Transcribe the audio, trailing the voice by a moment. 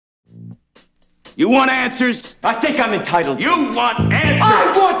You want answers? I think I'm entitled to. You want answers?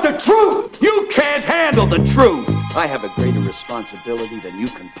 I want the truth! You can't handle the truth! I have a greater responsibility than you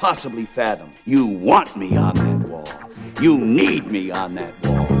can possibly fathom. You want me on that wall. You need me on that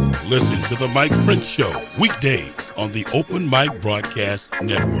wall. Listen to The Mike Prince Show, weekdays on the Open Mic Broadcast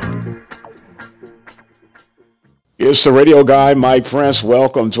Network. It's the radio guy, Mike Prince.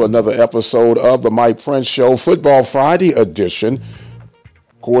 Welcome to another episode of The Mike Prince Show, Football Friday edition.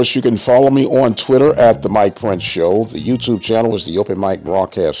 Of course, you can follow me on Twitter at The Mike Prince Show. The YouTube channel is the Open Mic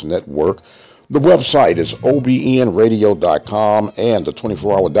Broadcast Network. The website is obnradio.com and the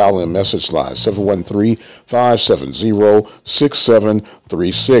 24-hour dial-in message line,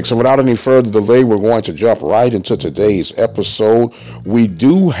 713-570-6736. And without any further delay, we're going to jump right into today's episode. We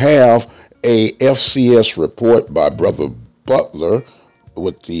do have a FCS report by Brother Butler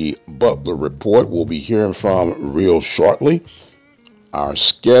with the Butler Report. We'll be hearing from real shortly. Our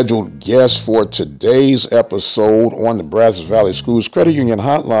scheduled guest for today's episode on the Brazos Valley Schools Credit Union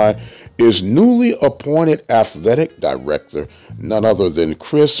Hotline is newly appointed athletic director, none other than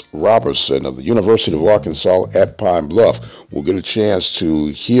Chris Robertson of the University of Arkansas at Pine Bluff. We'll get a chance to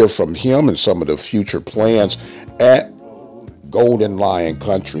hear from him and some of the future plans at Golden Lion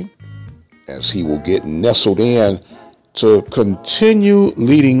Country as he will get nestled in to continue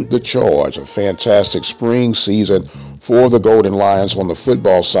leading the charge. A fantastic spring season for the Golden Lions on the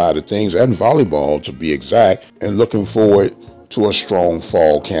football side of things, and volleyball to be exact, and looking forward to a strong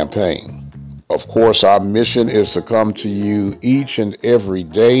fall campaign. Of course, our mission is to come to you each and every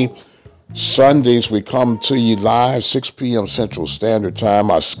day. Sundays, we come to you live, 6 p.m. Central Standard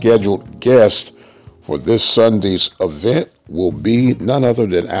Time. Our scheduled guest for this Sunday's event will be none other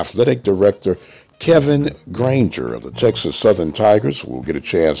than Athletic Director Kevin Granger of the Texas Southern Tigers. We'll get a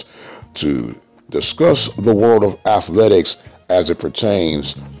chance to discuss the world of athletics as it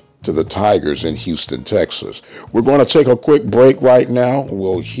pertains to the Tigers in Houston, Texas. We're going to take a quick break right now.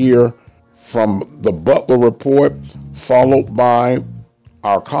 We'll hear from the Butler Report, followed by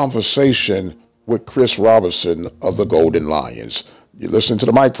our conversation with Chris Robertson of the Golden Lions. You listen to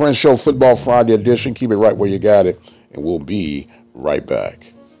the Mike Prince Show, Football Friday edition. Keep it right where you got it, and we'll be right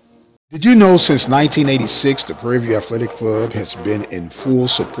back. Did you know since 1986, the Prairie View Athletic Club has been in full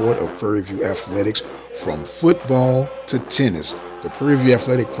support of Prairie View athletics from football to tennis? The Prairie View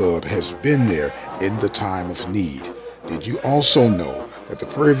Athletic Club has been there in the time of need. Did you also know that the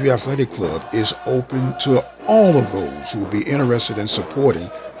Prairie View Athletic Club is open to all of those who will be interested in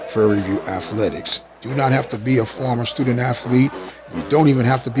supporting Prairie View athletics? Do not have to be a former student athlete. You don't even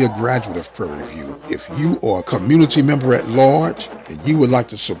have to be a graduate of Prairie View. If you are a community member at large and you would like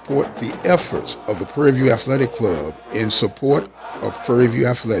to support the efforts of the Prairie View Athletic Club in support of Prairie View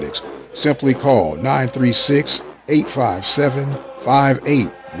athletics, simply call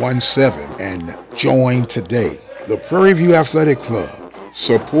 936-857-5817 and join today. The Prairie View Athletic Club,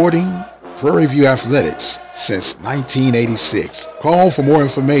 supporting Prairie View athletics since 1986. Call for more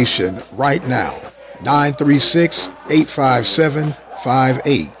information right now.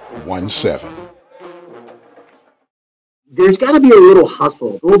 936-857-5817. There's got to be a little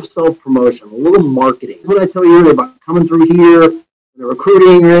hustle, a little self-promotion, a little marketing. What I tell you earlier about coming through here, the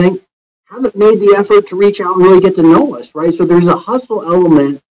recruiting and everything, haven't made the effort to reach out and really get to know us, right? So there's a hustle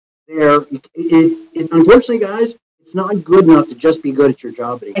element there. Unfortunately, guys, it's not good enough to just be good at your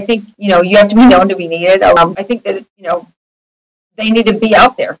job. I think, you have to be known to be needed. I think that, they need to be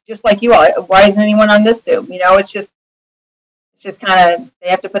out there, just like you are. Why isn't anyone on this Zoom? It's just kind of, they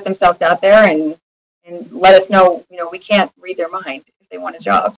have to put themselves out there and let us know, we can't read their mind if they want a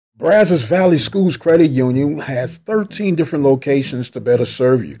job. Brazos Valley Schools Credit Union has 13 different locations to better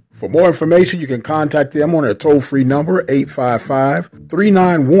serve you. For more information, you can contact them on their toll-free number,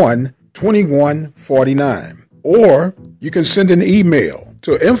 855-391-2149. Or you can send an email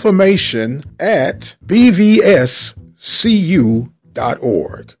to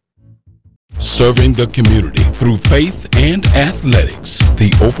information@bvscu.org. Serving the community through faith and athletics.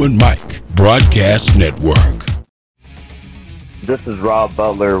 The Open Mic Broadcast Network. This is Rob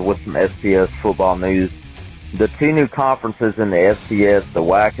Butler with some FCS football news. The two new conferences in the FCS, the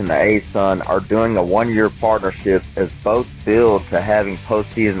WAC and the ASUN, are doing a one-year partnership as both build to having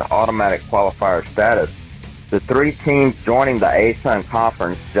postseason automatic qualifier status. The three teams joining the ASUN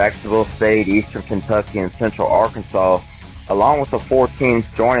Conference, Jacksonville State, Eastern Kentucky, and Central Arkansas, along with the four teams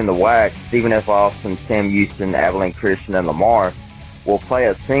joining the WAC, Stephen F. Austin, Sam Houston, Abilene Christian, and Lamar, will play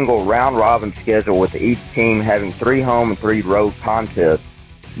a single round-robin schedule with each team having 3 home and 3 road contests.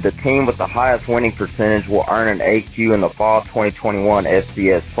 The team with the highest winning percentage will earn an AQ in the fall 2021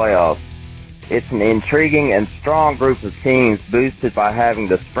 FCS playoffs. It's an intriguing and strong group of teams boosted by having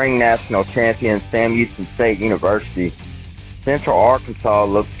the spring national champion Sam Houston State University. Central Arkansas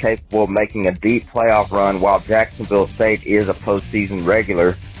looks capable of making a deep playoff run while Jacksonville State is a postseason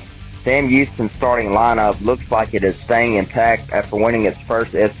regular. Sam Houston's starting lineup looks like it is staying intact after winning its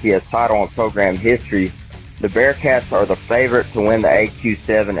first FCS title in program history. The Bearcats are the favorite to win the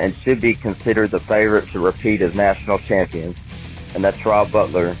AQ7 and should be considered the favorite to repeat as national champions. And that's Rob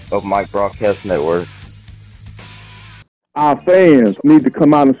Butler of Mike Broadcast Network. Our fans need to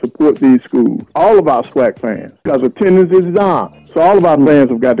come out and support these schools. All of our SWAC fans, because attendance is down. So all of our fans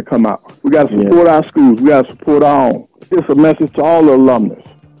have got to come out. We got to support our schools. We got to support our own. It's a message to all the alumnus.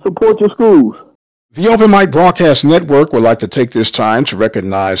 Support your schools. The Open Mic Broadcast Network would like to take this time to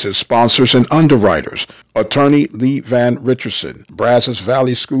recognize its sponsors and underwriters: Attorney Lee Van Richardson, Brazos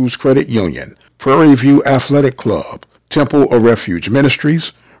Valley Schools Credit Union, Prairie View Athletic Club, Temple of Refuge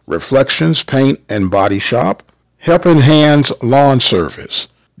Ministries, Reflections Paint and Body Shop, Helping Hands Lawn Service,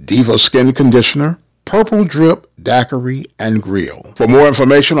 Diva Skin Conditioner, Purple Drip Daiquiri and Grill. For more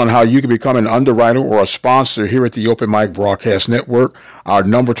information on how you can become an underwriter or a sponsor here at the Open Mic Broadcast Network, our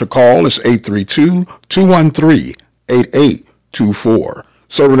number to call is 832-213-8824.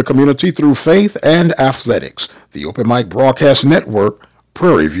 Serving the community through faith and athletics. The Open Mic Broadcast Network,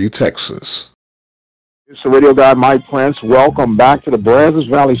 Prairie View, Texas. It's the radio guy, Mike Prince. Welcome back to the Brazos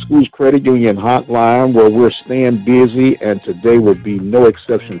Valley Schools Credit Union Hotline, where we're staying busy, and today would be no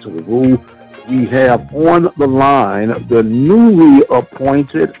exception to the rule. We have on the line the newly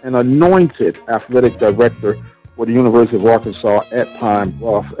appointed and anointed athletic director for the University of Arkansas at Pine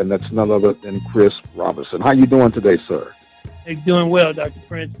Bluff, and that's none other than Chris Robinson. How you doing today, sir? Hey, doing well, Dr.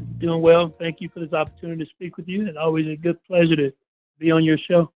 Prince. Doing well. Thank you for this opportunity to speak with you, and always a good pleasure to be on your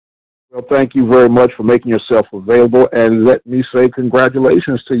show. Well, thank you very much for making yourself available, and let me say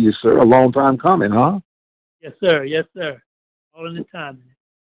congratulations to you, sir. A long time coming, huh? Yes, sir. Yes, sir. All in the timing.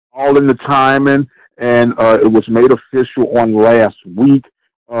 All in the timing, and it was made official on last week.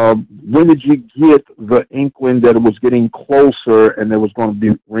 When did you get the inkling that it was getting closer and it was going to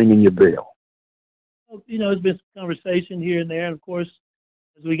be ringing your bell? Well, there's been some conversation here and there, and of course,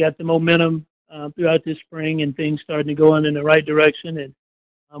 as we got the momentum throughout this spring and things starting to go in the right direction, and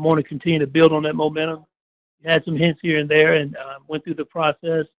I want to continue to build on that momentum. Had some hints here and there, and went through the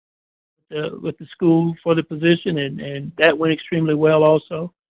process with the school for the position, and that went extremely well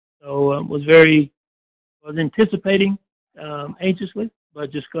also. So was anticipating anxiously,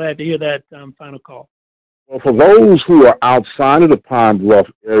 but just glad to hear that final call. Well, for those who are outside of the Pine Bluff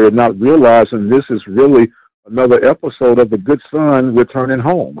area, not realizing this is really another episode of The Good Son Returning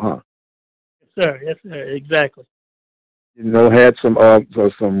Home, huh? Yes, sir, exactly. Had some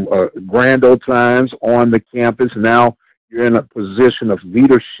grand old times on the campus. Now you're in a position of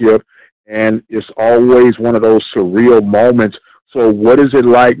leadership, and it's always one of those surreal moments. So what is it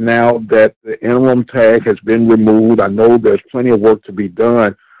like now that the interim tag has been removed? I know there's plenty of work to be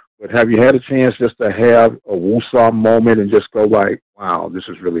done, but have you had a chance just to have a woosah moment and just go like, wow, this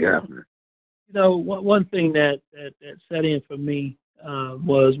is really happening? One thing that set in for me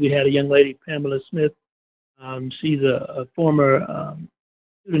was we had a young lady, Pamela Smith. She's a former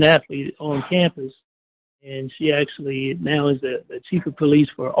student athlete on campus, and she actually now is the chief of police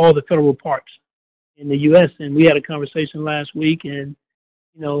for all the federal parks in the U.S. And we had a conversation last week, and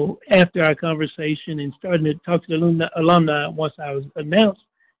after our conversation and starting to talk to the alumni once I was announced,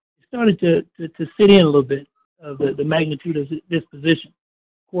 it started to sit in a little bit of the magnitude of this position.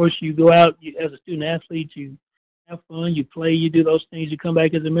 Of course, you go out as a student athlete, you have fun, you play, you do those things, you come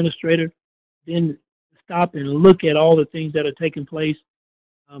back as administrator, then stop and look at all the things that are taking place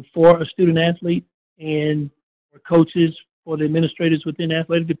for a student athlete and for coaches, for the administrators within the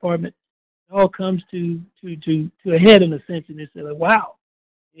athletic department. It all comes to a head in a sense, and it's like, wow,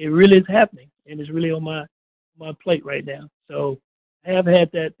 it really is happening, and it's really on my plate right now. So I have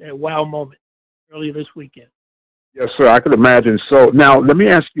had that wow moment earlier this weekend. Yes, sir, I could imagine. So now let me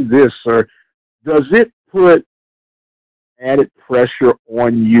ask you this, sir. Does it put added pressure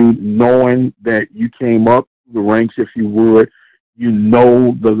on you knowing that you came up the ranks, if you would, you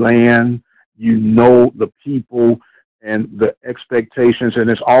know the land, you know the people and the expectations, and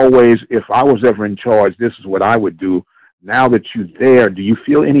it's always, if I was ever in charge, this is what I would do. Now that you're there, do you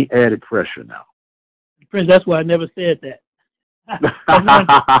feel any added pressure now? Prince, that's why I never said that.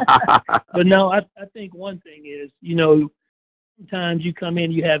 But no, I think one thing is, sometimes you come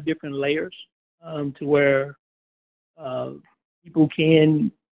in, you have different layers to where people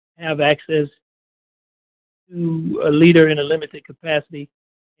can have access to a leader in a limited capacity,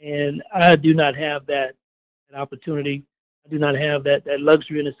 and I do not have that opportunity. I do not have that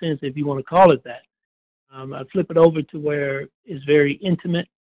luxury in a sense, if you want to call it that. I flip it over to where it's very intimate,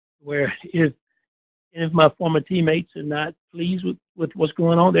 where if my former teammates are not pleased with what's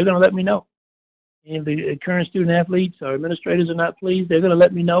going on, they're going to let me know. And the current student athletes or administrators are not pleased, they're going to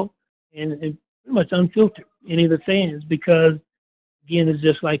let me know, and pretty much unfiltered any of the fans, because, again, it's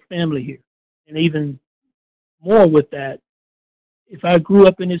just like family here. And even more with that, if I grew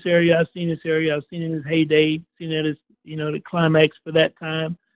up in this area, I've seen this area, I've seen it in its heyday, seen it as, the climax for that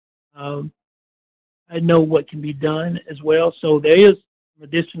time. I know what can be done as well. So there is some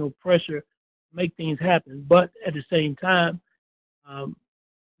additional pressure to make things happen. But at the same time,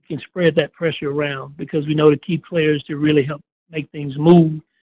 we can spread that pressure around, because we know the key players to really help make things move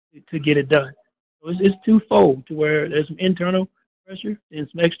to get it done. So it's twofold, to where there's some internal pressure and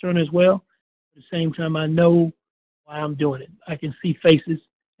some external as well. At the same time, I know why I'm doing it. I can see faces,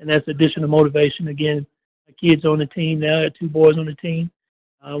 and that's additional motivation. Again, my kids on the team now. I have 2 boys on the team.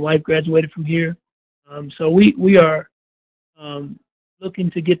 Wife graduated from here. So we are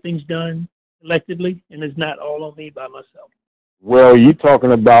looking to get things done collectively, and it's not all on me by myself. Well, you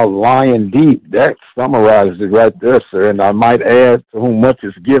talking about lying deep. That summarizes it right there, sir. And I might add, to whom much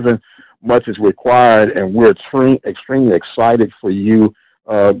is given, much is required, and we're extremely excited for you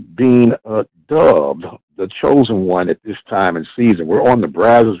being dubbed the chosen one at this time and season. We're on the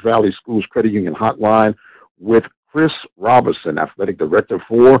Brazos Valley Schools Credit Union hotline with Chris Robinson, Athletic Director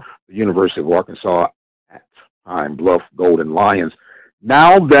for the University of Arkansas at Pine Bluff Golden Lions.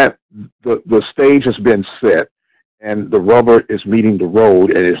 Now that the stage has been set and the rubber is meeting the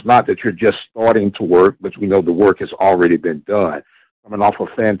road, and it's not that you're just starting to work, but we know the work has already been done. Coming off a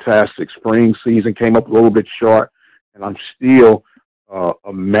fantastic spring season, came up a little bit short, and I'm still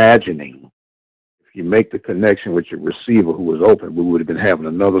imagining, if you make the connection with your receiver who was open, we would have been having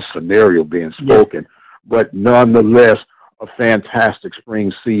another scenario being spoken. Yeah. But nonetheless, a fantastic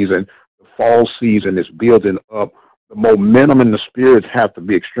spring season. The fall season is building up. The momentum and the spirits have to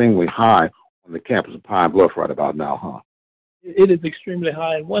be extremely high on the campus of Pine Bluff right about now, huh? It is extremely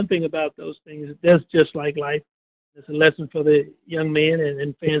high. And one thing about those things, that's just like life. It's a lesson for the young men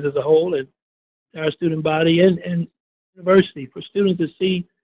and fans as a whole, and our student body and university. For students to see,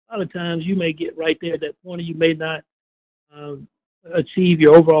 a lot of times you may get right there at that point, and you may not achieve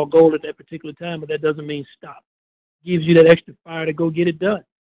your overall goal at that particular time, but that doesn't mean stop. It gives you that extra fire to go get it done.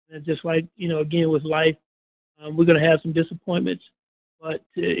 And just like, again, with life, we're going to have some disappointments, but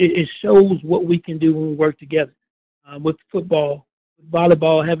it shows what we can do when we work together. With football, with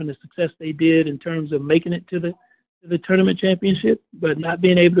volleyball having the success they did in terms of making it to the tournament championship, but not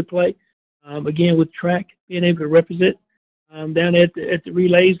being able to play. Again, with track, being able to represent down at the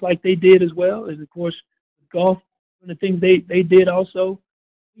relays like they did as well. And, of course, with golf, one of the things they did also,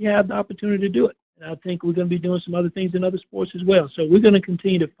 we have the opportunity to do it. And I think we're going to be doing some other things in other sports as well. So we're going to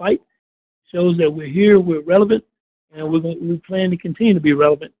continue to fight. Shows that we're here, we're relevant, and we plan to continue to be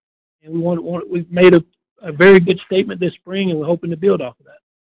relevant. And we've made a very good statement this spring, and we're hoping to build off of that.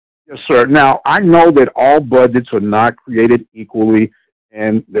 Yes, sir. Now, I know that all budgets are not created equally,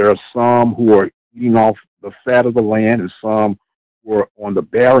 and there are some who are eating off the fat of the land and some who are on the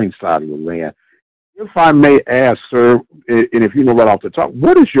bearing side of the land. If I may ask, sir, and if you know right off the top,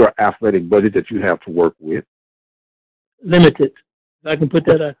 what is your athletic budget that you have to work with? Limited. If I can put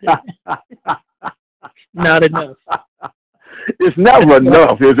that out there. Not enough. It's never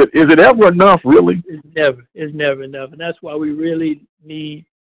enough. Is it ever enough, really? It's never enough. And that's why we really need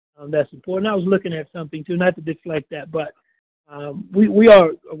that support. And I was looking at something, too, not to deflect that, but we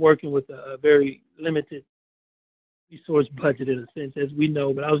are working with a very limited resource budget in a sense, as we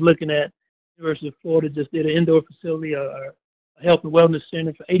know. But I was looking at University of Florida just did an indoor facility, a health and wellness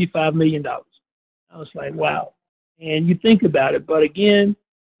center for $85 million. I was like, wow. And you think about it, but again,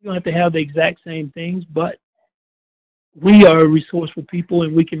 you don't have to have the exact same things, but we are resourceful people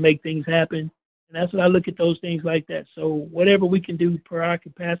and we can make things happen. And that's what I look at those things like that. So whatever we can do per our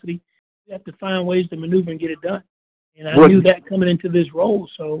capacity, we have to find ways to maneuver and get it done. And I knew that coming into this role.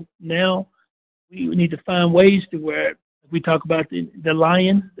 So now we need to find ways to where we talk about the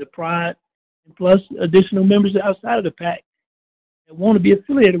Lions, the Pride, and plus additional members outside of the pack that want to be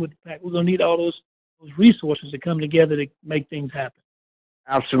affiliated with the pack. We're going to need all those resources to come together to make things happen.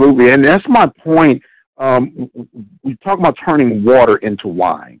 Absolutely. And that's my point. We talk about turning water into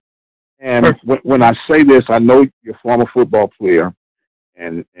wine. And when I say this, I know you're a former football player,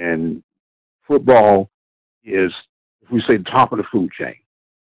 and football is, if we say, top of the food chain.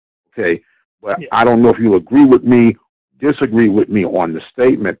 Okay? But yeah. I don't know if you'll agree with me, disagree with me on the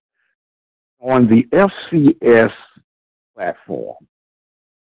statement. On the FCS platform,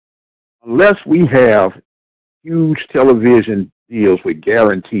 unless we have huge television deals with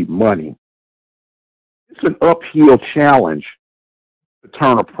guaranteed money, it's an uphill challenge to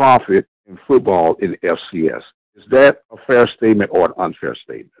turn a profit in football in FCS. Is that a fair statement or an unfair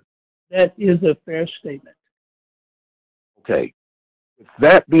statement? That is a fair statement. Okay. With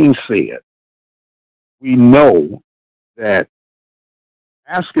that being said, we know that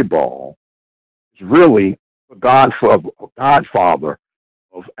basketball is really the godfather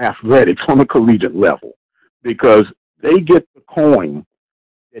of athletics on the collegiate level because they get the coin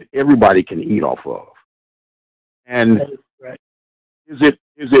that everybody can eat off of. And That is correct.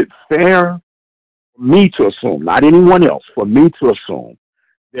 is it fair for me to assume, not anyone else, for me to assume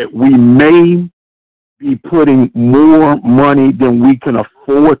that we may be putting more money than we can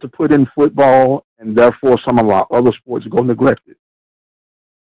afford to put in football, and therefore some of our other sports go neglected?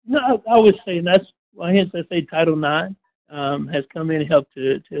 No, I would say that's why hence I say Title IX has come in and helped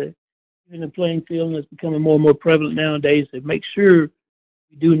to even the playing field, and it's becoming more and more prevalent nowadays to make sure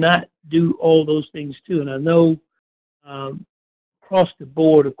we do not do all those things too. And I know across the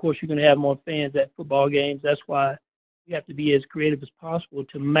board, of course, you're going to have more fans at football games. That's why we have to be as creative as possible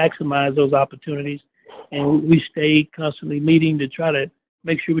to maximize those opportunities. And we stay constantly meeting to try to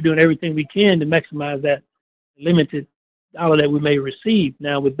make sure we're doing everything we can to maximize that limited dollar that we may receive.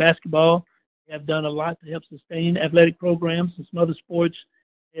 Now, with basketball, we have done a lot to help sustain athletic programs, and some other sports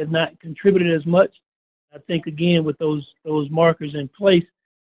have not contributed as much. I think, again, with those markers in place,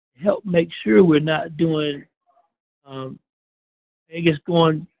 help make sure we're not doing,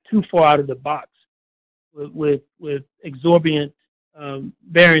 going too far out of the box with exorbitant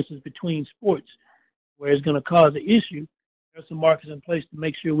variances between sports, where it's going to cause an issue. There's some markers in place to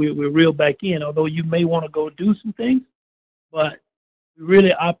make sure we're reeled back in, although you may want to go do some things, but we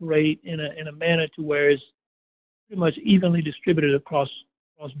really operate in a manner to where it's pretty much evenly distributed across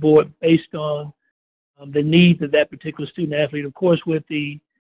board based on the needs of that particular student athlete. Of course, with the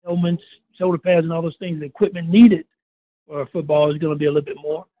helmets, shoulder pads, and all those things, the equipment needed for football is going to be a little bit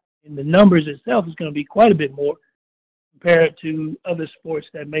more, and the numbers itself is going to be quite a bit more compared to other sports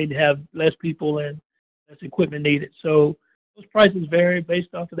that may have less people and less equipment needed. So those prices vary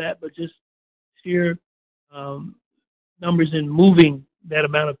based off of that, but just sheer numbers in moving that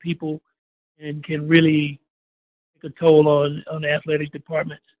amount of people and can really take a toll on the athletic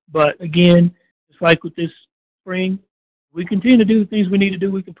departments. But again, just like with this spring, we continue to do the things we need to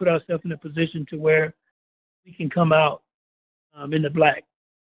do. We can put ourselves in a position to where we can come out in the black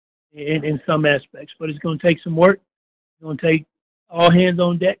in some aspects. But it's going to take some work. It's going to take all hands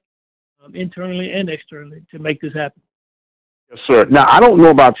on deck, internally and externally, to make this happen. Yes, sir. Now, I don't know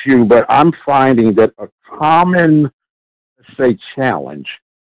about you, but I'm finding that a common, let's say, challenge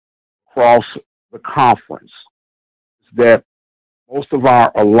across the conference is that most of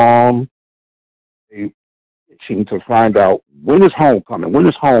our alum are itching to find out when is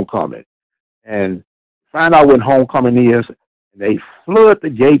homecoming, and find out when homecoming is, and they flood the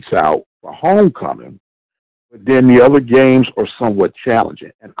gates out for homecoming, but then the other games are somewhat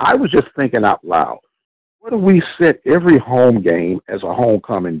challenging. And I was just thinking out loud, what if we set every home game as a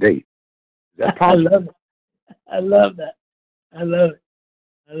homecoming date? Is that possible? I love that. I love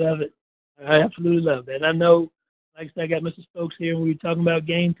it. I absolutely love that. And I know, like I said, I got Mr. Stokes here, and we were talking about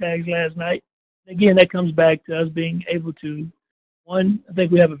game tags last night. Again, that comes back to us being able to, one, I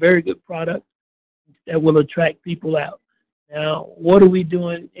think we have a very good product that will attract people out. Now, what are we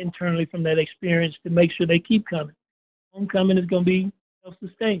doing internally from that experience to make sure they keep coming? Homecoming is going to be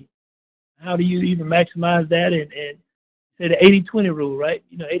self-sustained. How do you even maximize that and say the 80-20 rule, right?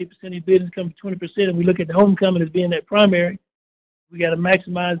 80% of your business comes from 20%, and we look at the homecoming as being that primary. We got to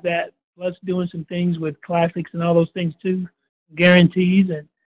maximize that, plus doing some things with classics and all those things too, guarantees, and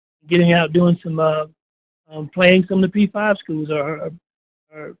getting out doing some playing some of the P5 schools or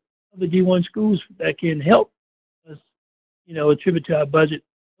other D1 schools that can help us, attribute to our budget.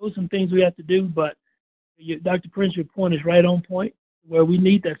 Those are some things we have to do, but Dr. Prince, your point is right on point, where we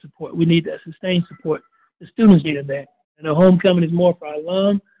need that support. We need that sustained support. The students need it there. And the homecoming is more for our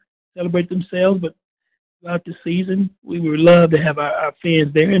alum, celebrate themselves, but throughout the season, we would love to have our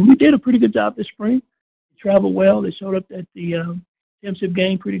fans there. And we did a pretty good job this spring. They traveled well. They showed up at the championship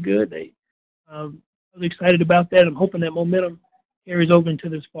game pretty good. I was excited about that. I'm hoping that momentum carries over into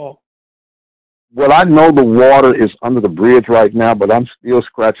this fall. Well, I know the water is under the bridge right now, but I'm still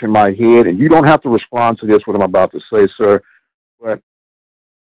scratching my head. And you don't have to respond to this, what I'm about to say, sir. But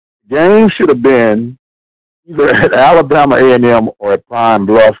the game should have been either at Alabama A&M or at Pine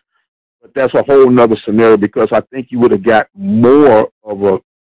Bluff. But that's a whole nother scenario, because I think you would have got more of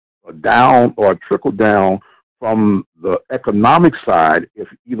a down or a trickle down from the economic side if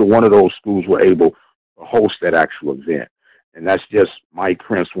either one of those schools were able to host that actual event. And that's just Mike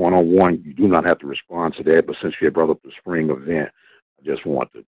Prince one-on-one. You do not have to respond to that, but since you brought up the spring event, I just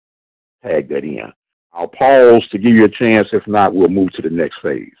want to tag that in. I'll pause to give you a chance. If not, we'll move to the next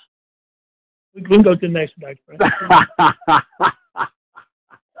phase. We can go to the next one, Dr. Prince.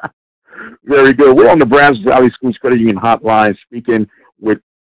 Very good. We're on the Brazos Valley Schools Credit Union Hotline speaking with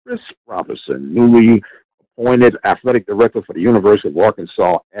Chris Robinson, newly appointed athletic director for the University of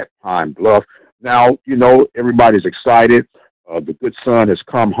Arkansas at Pine Bluff. Now, you know, everybody's excited. The good son has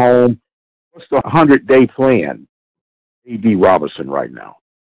come home. What's the 100-day plan, A.D. Robinson, right now?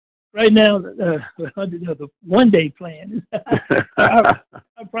 Right now, the 1-day plan. Our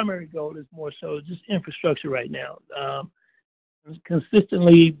primary goal is more so just infrastructure right now.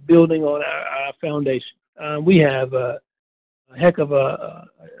 Consistently building on our foundation. We have a heck of a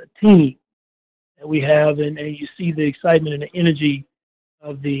team that we have, and you see the excitement and the energy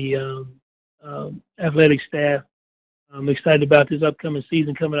of the athletic staff. I'm excited about this upcoming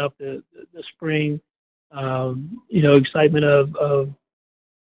season coming off the spring. Excitement of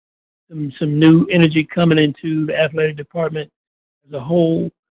some new energy coming into the athletic department as a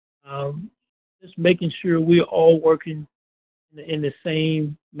whole. Just making sure we're all working in the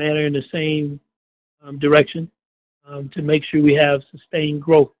same manner, in the same direction, to make sure we have sustained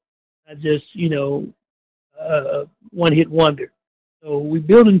growth, not just, one-hit wonder. So we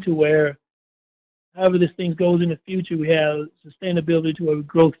build into where, however this thing goes in the future, we have sustainability to our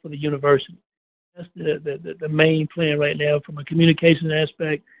growth for the university. That's the main plan right now from a communication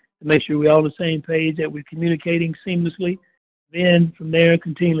aspect, to make sure we're all on the same page, that we're communicating seamlessly. Then from there,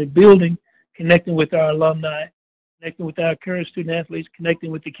 continually building, connecting with our alumni, connecting with our current student athletes,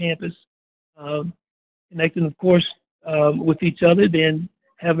 connecting with the campus, connecting, of course, with each other, then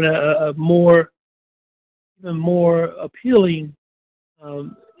having a even more appealing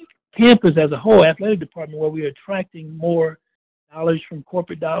campus as a whole, athletic department, where we are attracting more dollars from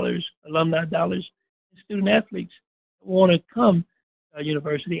corporate dollars, alumni dollars, and student athletes that want to come to our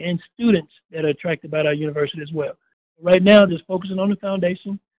university, and students that are attracted by our university as well. Right now, just focusing on the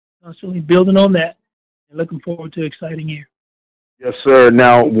foundation, constantly building on that, and looking forward to an exciting year. Yes, sir.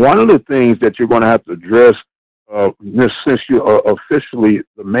 Now, one of the things that you're going to have to address, since you're officially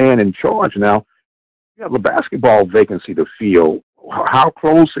the man in charge now, you have a basketball vacancy to fill. How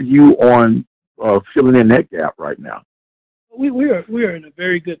close are you on filling in that gap right now? We are in a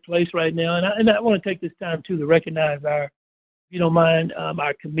very good place right now, and I want to take this time too to recognize if you don't mind,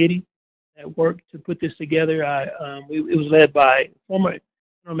 our committee that worked to put this together. It was led by former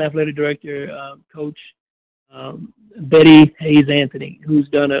athletic director, Coach Betty Hayes Anthony, who's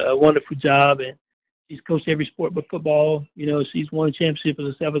done a wonderful job, and she's coached every sport but football. She's won a championship for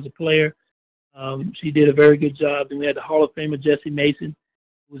herself as a player. She did a very good job. And we had the Hall of Famer Jesse Mason,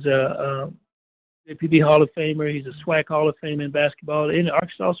 who's a JPB Hall of Famer. He's a SWAC Hall of Famer in basketball, and the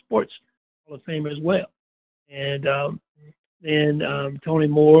Arkansas Sports Hall of Famer as well. And then Tony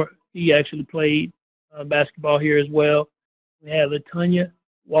Moore, he actually played basketball here as well. We had LaTonya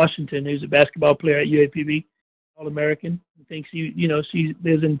Washington, who's a basketball player at UAPB, All-American. I think she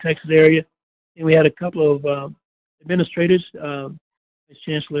lives in the Texas area. And we had a couple of administrators, Vice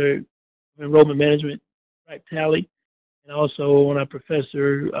Chancellor of Enrollment Management, Frank Talley, and also one of our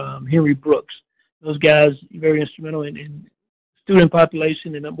professor, Henry Brooks. Those guys very instrumental in student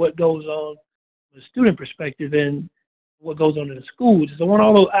population and what goes on from a student perspective and what goes on in the schools. So I want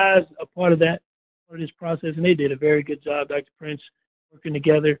all those eyes a part of that, part of this process, and they did a very good job, Dr. Prince, working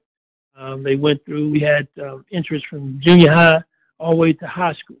together. They went through, we had interest from junior high all the way to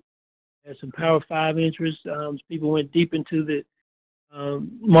high school. Had some Power 5 interest. People went deep into the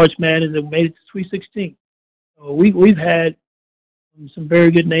March Madness and made it to Sweet 16. So we've had some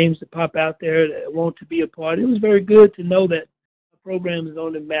very good names that pop out there that want to be a part. It was very good to know that the program is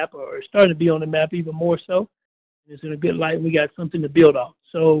on the map, or starting to be on the map even more so. It's in a good light, and we got something to build off.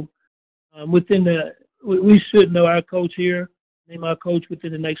 So we should know our coach here, name our coach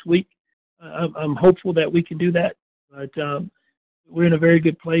within the next week. I'm hopeful that we can do that, but we're in a very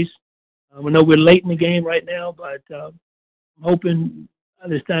good place. We know we're late in the game right now, but I'm hoping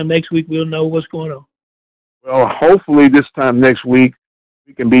this time next week we'll know what's going on. Well, hopefully this time next week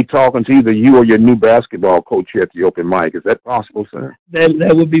we can be talking to either you or your new basketball coach here at the open mic. Is that possible, sir?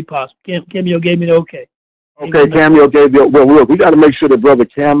 That would be possible. Cameo gave me the okay. Okay, Cameo gave the well. Look, we got to make sure that brother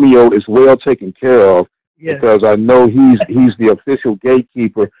Cameo is well taken care of, because I know he's the official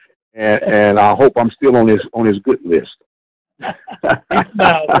gatekeeper, and I hope I'm still on his good list.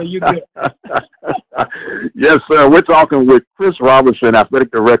 No, so you're good. Yes, sir. We're talking with Chris Robinson,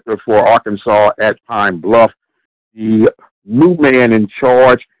 athletic director for Arkansas at Pine Bluff, the new man in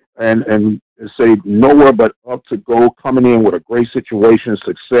charge. And say nowhere but up to go, coming in with a great situation,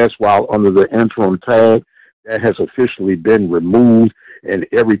 success while under the interim tag that has officially been removed, and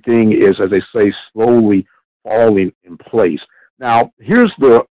everything is, as they say, slowly falling in place. Now, here's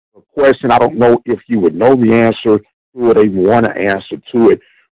the question. I don't know if you would know the answer to it or even want to answer to it.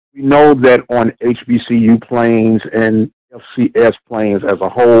 We know that on HBCU planes and FCS planes as a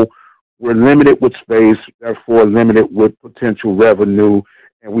whole, we're limited with space, therefore limited with potential revenue,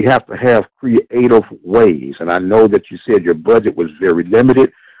 and we have to have creative ways. And I know that you said your budget was very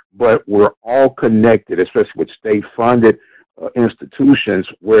limited, but we're all connected, especially with state-funded institutions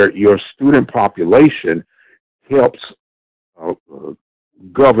where your student population helps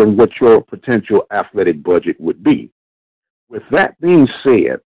govern what your potential athletic budget would be. With that being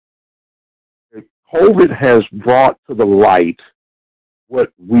said, COVID has brought to the light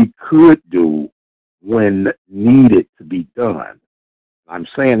what we could do when needed to be done. I'm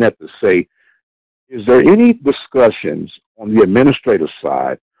saying that to say, is there any discussions on the administrative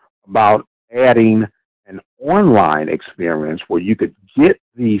side about adding an online experience where you could get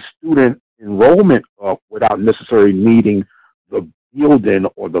the student enrollment up without necessarily needing the building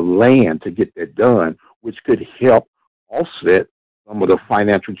or the land to get that done, which could help offset some of the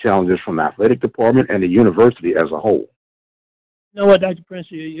financial challenges from the athletic department and the university as a whole? You know what, Dr. Prince,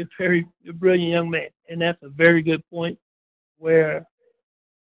 you're a brilliant young man, and that's a very good point where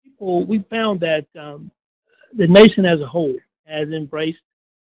we found that the nation as a whole has embraced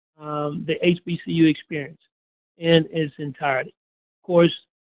the HBCU experience in its entirety. Of course,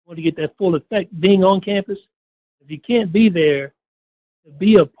 want to get that full effect, being on campus, if you can't be there, to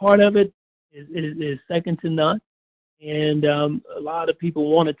be a part of it is second to none. And a lot of people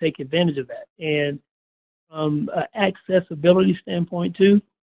want to take advantage of that. And from an accessibility standpoint, too,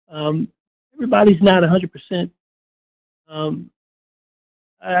 everybody's not 100%,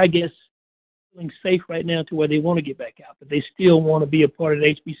 I guess, feeling safe right now to where they want to get back out, but they still want to be a part of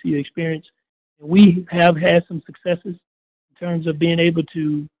the HBCU experience. And we have had some successes in terms of being able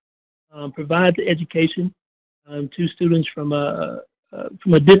to provide the education to students from a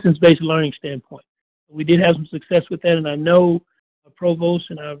distance-based learning standpoint. We did have some success with that, and I know our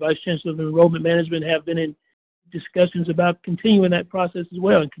provost and our vice chancellor of enrollment management have been in discussions about continuing that process as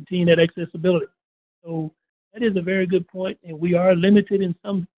well and continuing that accessibility. So that is a very good point, and we are limited in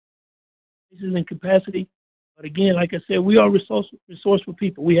some cases in capacity. But again, like I said, we are resourceful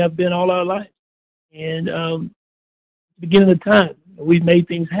people. We have been all our lives. And at the beginning of the time, we've made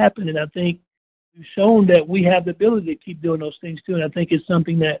things happen, and I think we've shown that we have the ability to keep doing those things too. And I think it's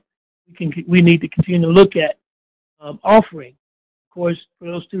something that we need to continue to look at offering. Of course, for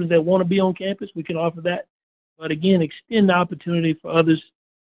those students that want to be on campus, we can offer that. But again, extend the opportunity for others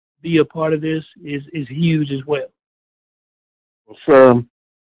to be a part of this is huge as well. Well, sir,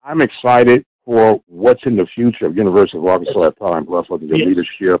 I'm excited for what's in the future of University of Arkansas at Pine Bluff under your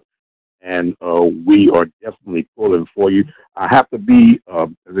leadership, and we are definitely pulling for you. I have to be, as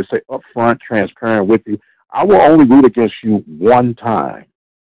they say, upfront, transparent with you. I will only root against you one time.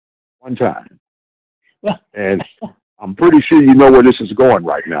 And I'm pretty sure you know where this is going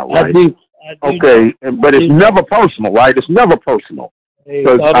right now, right? I do. Okay, but it's never personal, right? It's never personal. Hey,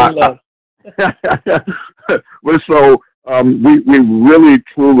 But so we really,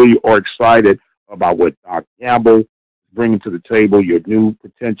 truly are excited about what Doc Gamble is bringing to the table, your new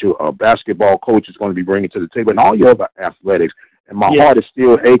potential basketball coach is going to be bringing to the table, and all your other athletics. And my heart is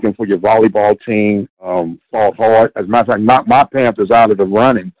still aching for your volleyball team. Fought hard. As a matter of fact, knocked my Panthers out of the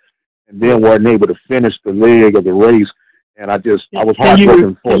running, and then weren't able to finish the leg of the race. And I was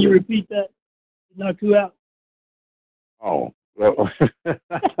heartbroken for them. Can you repeat that? Knocked you out? Oh. Well,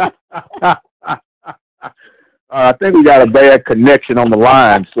 I think we got a bad connection on the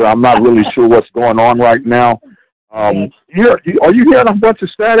line, so I'm not really sure what's going on right now. Are you hearing a bunch of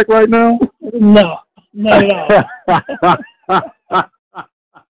static right now? No, not at all.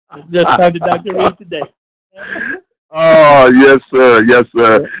 Just talked to Dr. Reed today. Oh, yes, sir. Yes,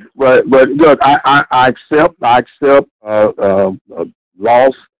 sir. But look, I accept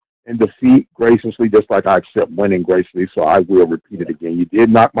loss and defeat graciously, just like I accept winning graciously. So I will repeat it again. You did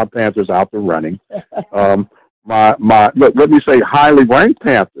knock my Panthers out the running. Look, let me say, highly ranked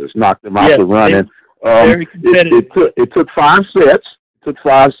Panthers knocked them out the running. Very competitive. It took 5 sets. But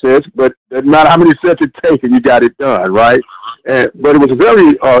it doesn't matter how many sets it takes, and you got it done, right? But it was a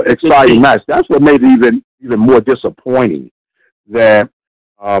very exciting match. That's what made it even more disappointing that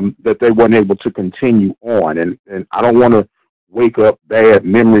they weren't able to continue on. And I don't want to wake up bad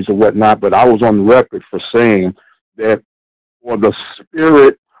memories or whatnot, but I was on the record for saying that for the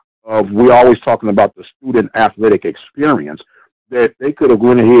spirit of, we're always talking about the student athletic experience, that they could have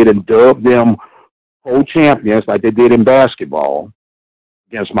went ahead and dubbed them co-champions like they did in basketball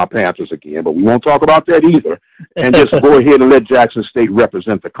against my Panthers again, but we won't talk about that either. And just go ahead and let Jackson State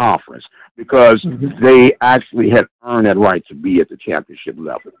represent the conference because they actually had earned that right to be at the championship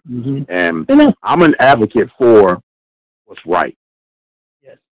level. And I'm an advocate for what's right.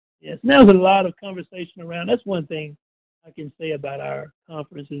 Yes. Now there's a lot of conversation around. That's one thing I can say about our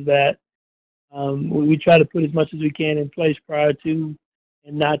conference is that we try to put as much as we can in place prior to,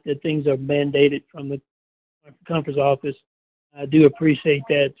 and not that things are mandated from the conference office. I do appreciate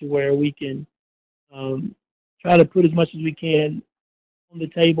that to where we can try to put as much as we can on the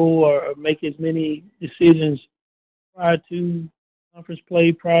table or make as many decisions prior to conference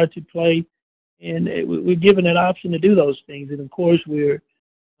play, prior to play. And we're given that option to do those things. And, of course, we're,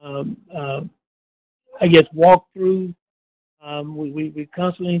 walk through. We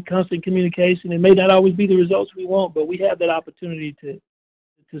constantly in constant communication. It may not always be the results we want, but we have that opportunity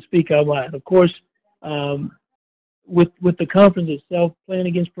to speak our mind. Of course, with the conference itself, playing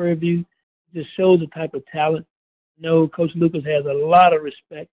against Prairie View just shows the type of talent. I know Coach Lucas has a lot of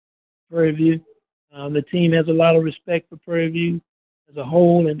respect for Prairie View. The team has a lot of respect for Prairie View as a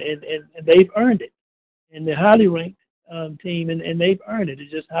whole, and they've earned it. And they're highly ranked team, and they've earned it.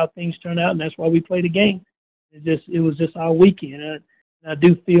 It's just how things turn out, and that's why we play the game. It was just our weekend. And I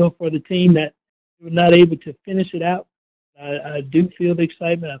do feel for the team that we were not able to finish it out. I do feel the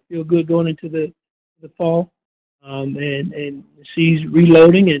excitement. I feel good going into the fall. And she's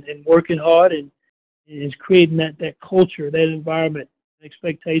reloading and working hard and is creating that culture, that environment,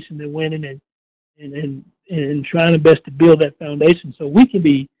 expectation to winning and trying the best to build that foundation so we can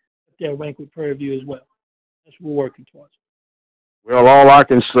be up there ranked with Prairie View as well. That's what we're working towards. Well, all I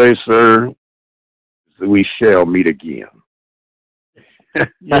can say, sir, is that we shall meet again.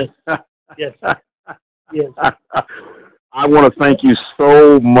 Yes. I want to thank you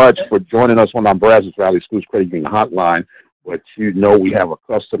so much for joining us on our Brazos Valley Schools Credit Union Hotline. But you know we have a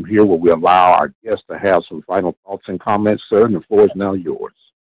custom here where we allow our guests to have some final thoughts and comments, sir, and the floor is now yours.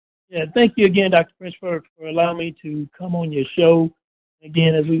 Yeah, thank you again, Dr. Prince, for allowing me to come on your show.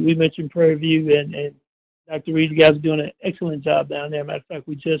 Again, as we mentioned Prairie View and Dr. Reed, you guys are doing an excellent job down there. Matter of fact,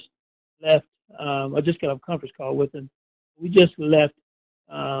 we just left. I just got a conference call with them. We just left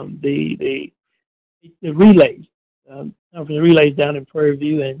the relays. The relays down in Prairie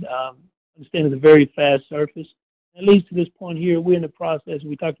View, and understand it's a very fast surface. At least to this point here, we're in the process.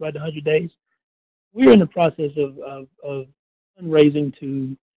 We talked about the 100 days. We're in the process of fundraising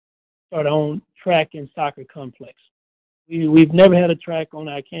to start our own track and soccer complex. We've never had a track on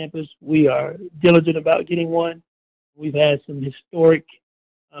our campus. We are diligent about getting one. We've had some historic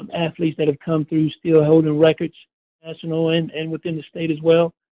athletes that have come through still holding records, national and within the state as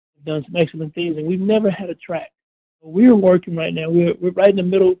well. We've done some excellent things, and we've never had a track. We're working right now. We're right in the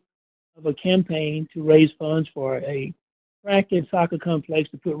middle of a campaign to raise funds for a track and soccer complex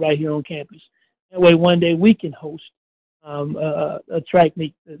to put right here on campus. That way, one day we can host a track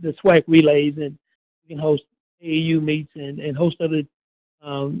meet, the SWAC relays, and we can host AAU meets and host other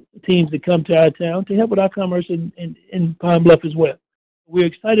teams that come to our town to help with our commerce in Pine Bluff as well. We're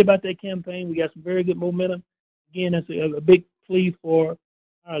excited about that campaign. We got some very good momentum. Again, that's a big plea for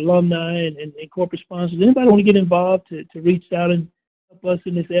our alumni and corporate sponsors. Anybody want to get involved to reach out and help us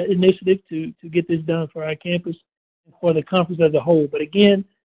in this initiative to get this done for our campus and for the conference as a whole. But again,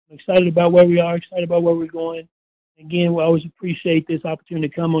 I'm excited about where we are, excited about where we're going. Again, we always appreciate this opportunity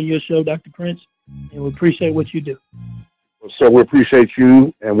to come on your show, Dr. Prince, and we appreciate what you do. So we appreciate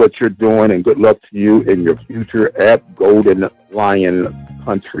you and what you're doing, and good luck to you in your future at Golden Lion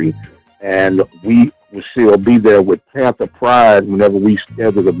Country. And we will still be there with Panther Pride whenever we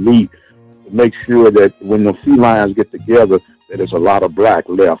schedule a meet to make sure that when the felines get together, that there's a lot of black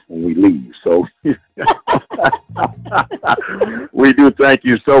left when we leave. So we do thank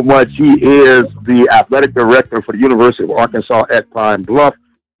you so much. He is the athletic director for the University of Arkansas at Pine Bluff,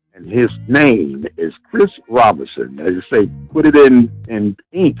 and his name is Chris Robinson. As you say, put it in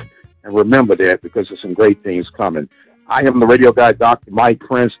ink and remember that, because there's some great things coming. I am the radio guy, Dr. Mike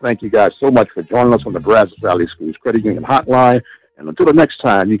Prince. Thank you guys so much for joining us on the Brazos Valley Schools Credit Union Hotline. And until the next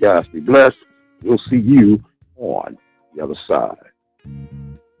time, you guys be blessed. We'll see you on the other side.